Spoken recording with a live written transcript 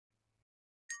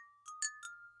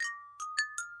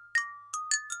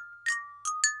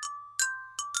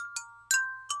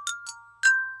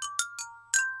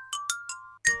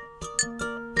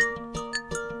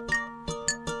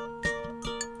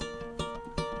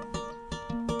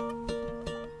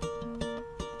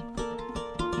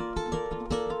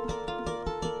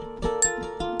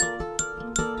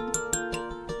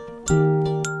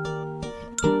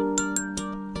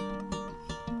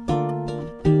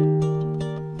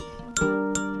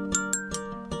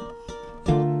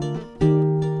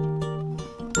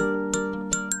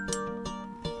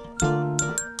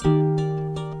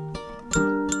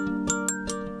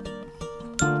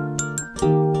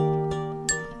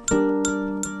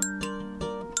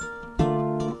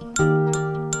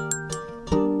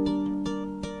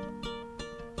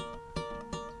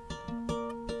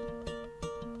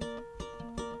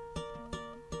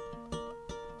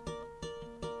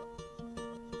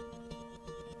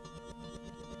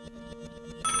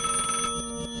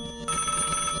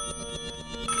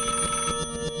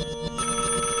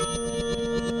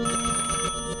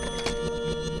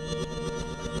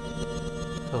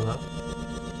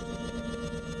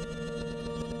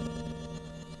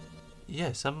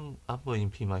Yes, I'm William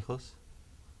P. Michaels.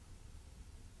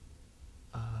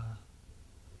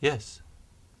 Yes.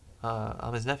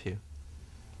 I'm his nephew.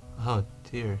 Oh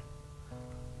dear.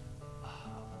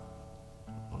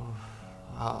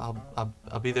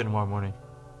 I'll be there tomorrow morning,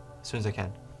 as soon as I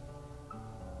can.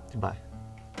 Goodbye.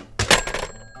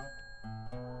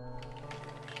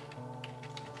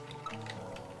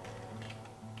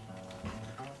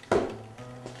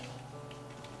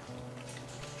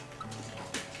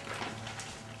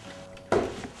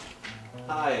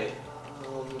 Hi.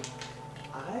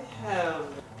 I have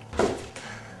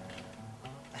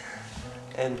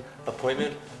an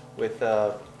appointment with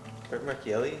Bert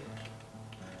Marchielli.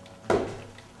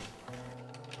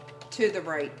 To the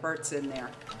right, Bert's in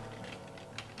there.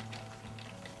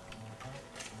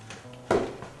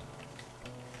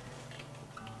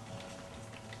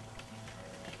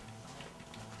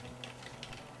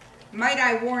 Might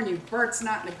I warn you, Bert's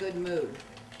not in a good mood.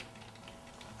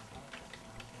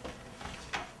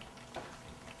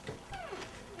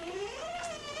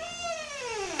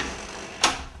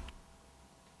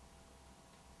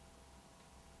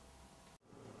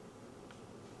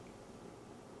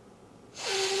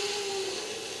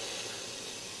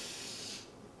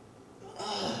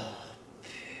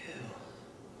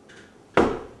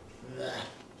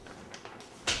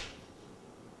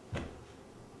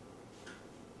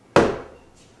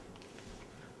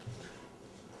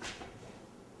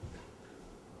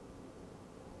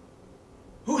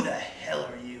 Who the hell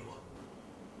are you?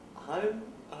 I'm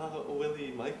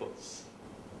Willie Michaels.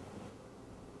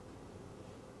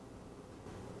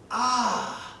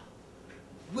 Ah,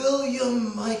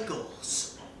 William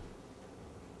Michaels.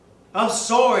 I'm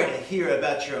sorry to hear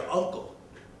about your uncle.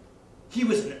 He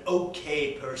was an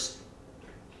okay person.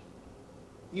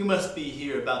 You must be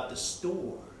here about the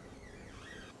store.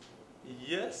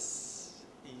 Yes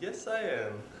I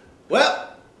am.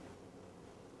 Well,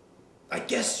 I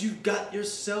guess you got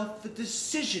yourself a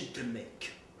decision to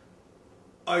make.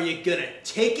 Are you gonna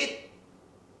take it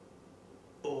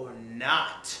or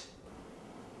not?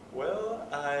 Well,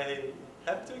 I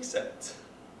have to accept.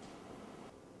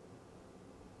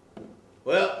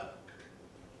 Well,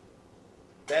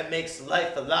 that makes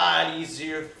life a lot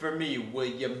easier for me,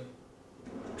 William.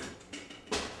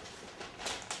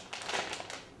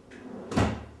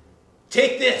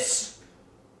 Take this.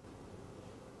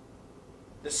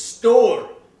 The store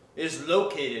is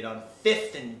located on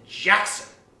 5th and Jackson.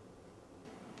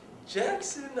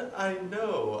 Jackson, I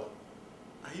know.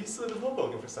 I used to live in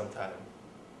Hoboken for some time.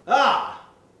 Ah!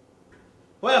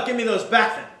 Well, give me those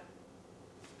back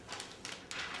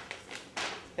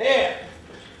then. Here.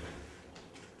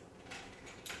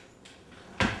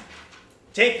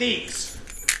 Take these.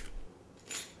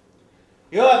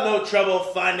 You'll have no trouble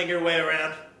finding your way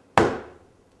around.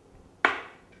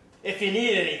 If you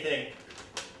need anything,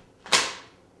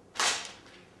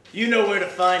 you know where to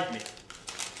find me.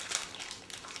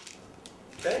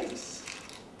 Thanks.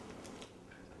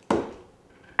 Hey,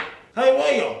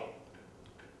 William.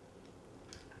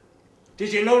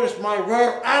 Did you notice my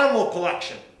rare animal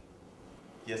collection?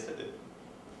 Yes, I did.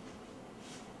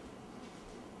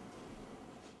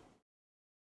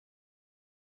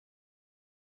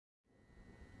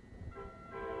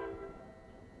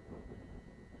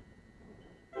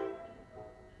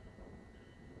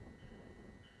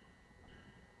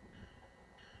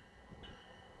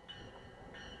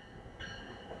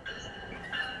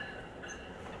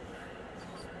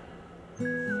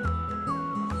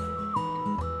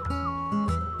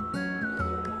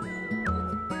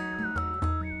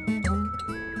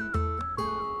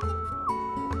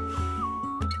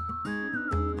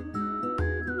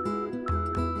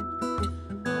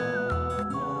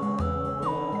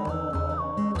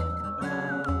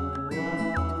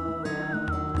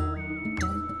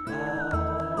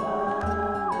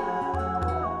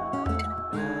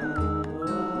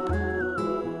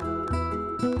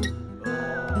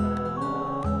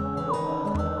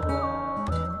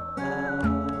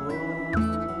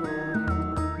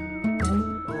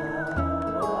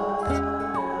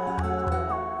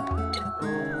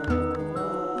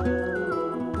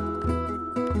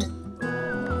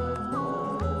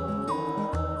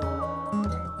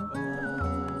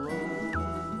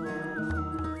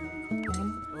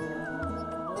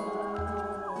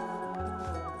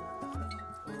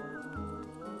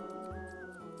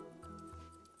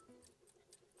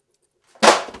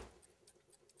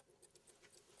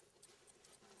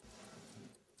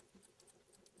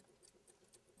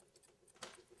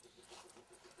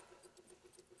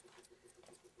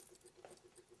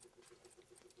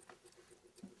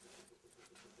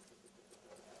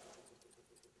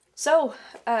 So,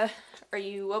 are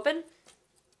you open?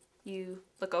 You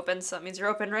look open, so that means you're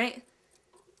open, right?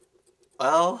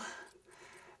 Well,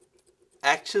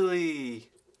 actually,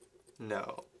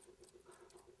 no.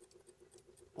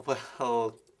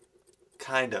 Well,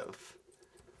 kind of.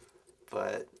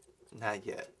 But not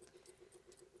yet.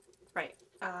 Right.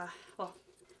 Well,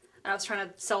 I was trying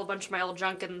to sell a bunch of my old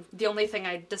junk, and the only thing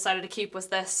I decided to keep was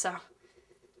this, so...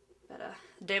 But,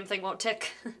 the damn thing won't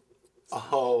tick.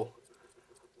 Oh.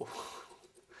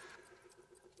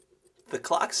 The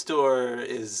clock store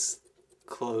is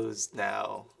closed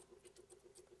now.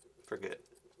 For good.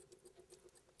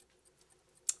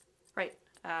 Right.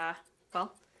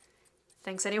 Well,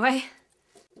 thanks anyway.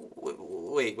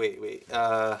 Wait.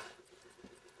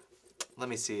 Let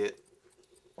me see it.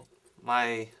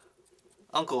 My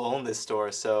uncle owned this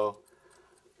store, so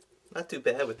not too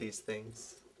bad with these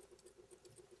things.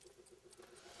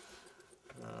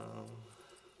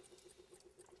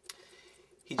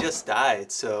 He just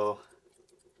died, so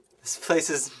this place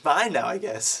is mine now, I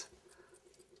guess.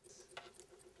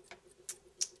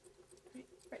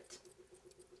 Right.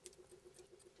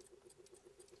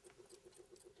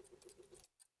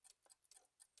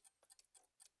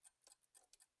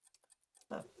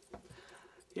 Oh.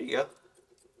 Here you go.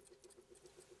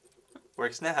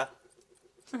 Works now.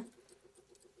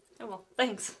 Oh, well,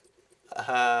 thanks.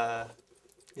 Yeah,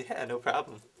 no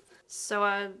problem.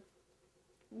 So,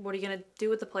 what are you gonna do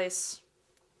with the place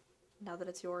now that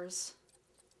it's yours?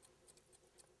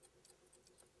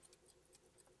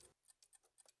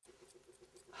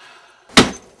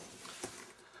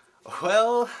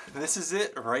 Well, this is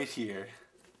it right here.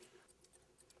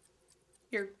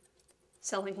 You're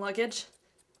selling luggage?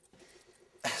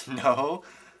 No,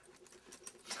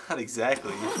 not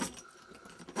exactly.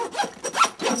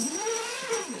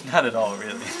 Not at all,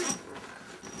 really.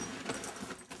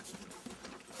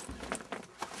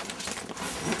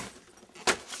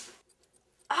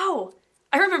 Oh!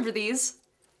 I remember these.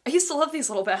 I used to love these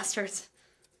little bastards.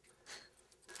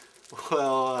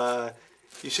 Well,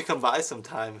 you should come by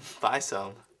sometime. Buy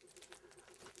some.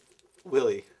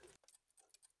 Willie.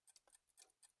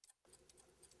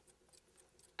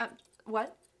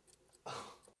 What?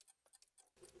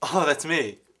 Oh, that's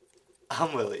me.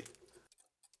 I'm Willie.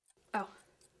 Oh.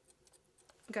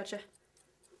 Gotcha.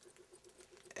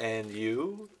 And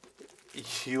you?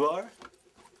 You are?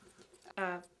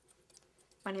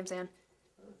 My name's Anne.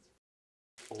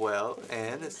 Well,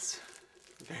 Anne, it's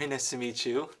very nice to meet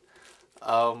you.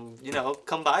 You know,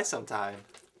 come by sometime.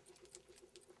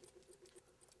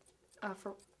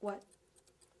 For what?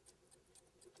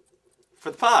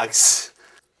 For the pogs.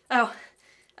 Oh.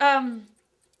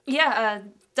 Yeah,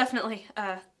 definitely.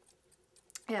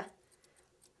 Yeah.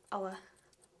 I'll,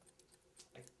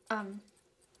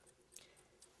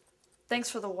 thanks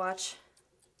for the watch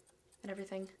and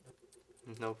everything.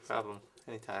 No problem.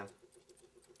 Anytime.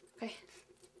 Okay.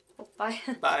 Well, bye.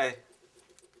 Bye.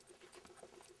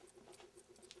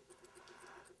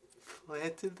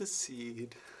 Planted the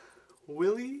seed.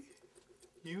 Willie,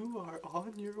 you are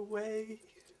on your way.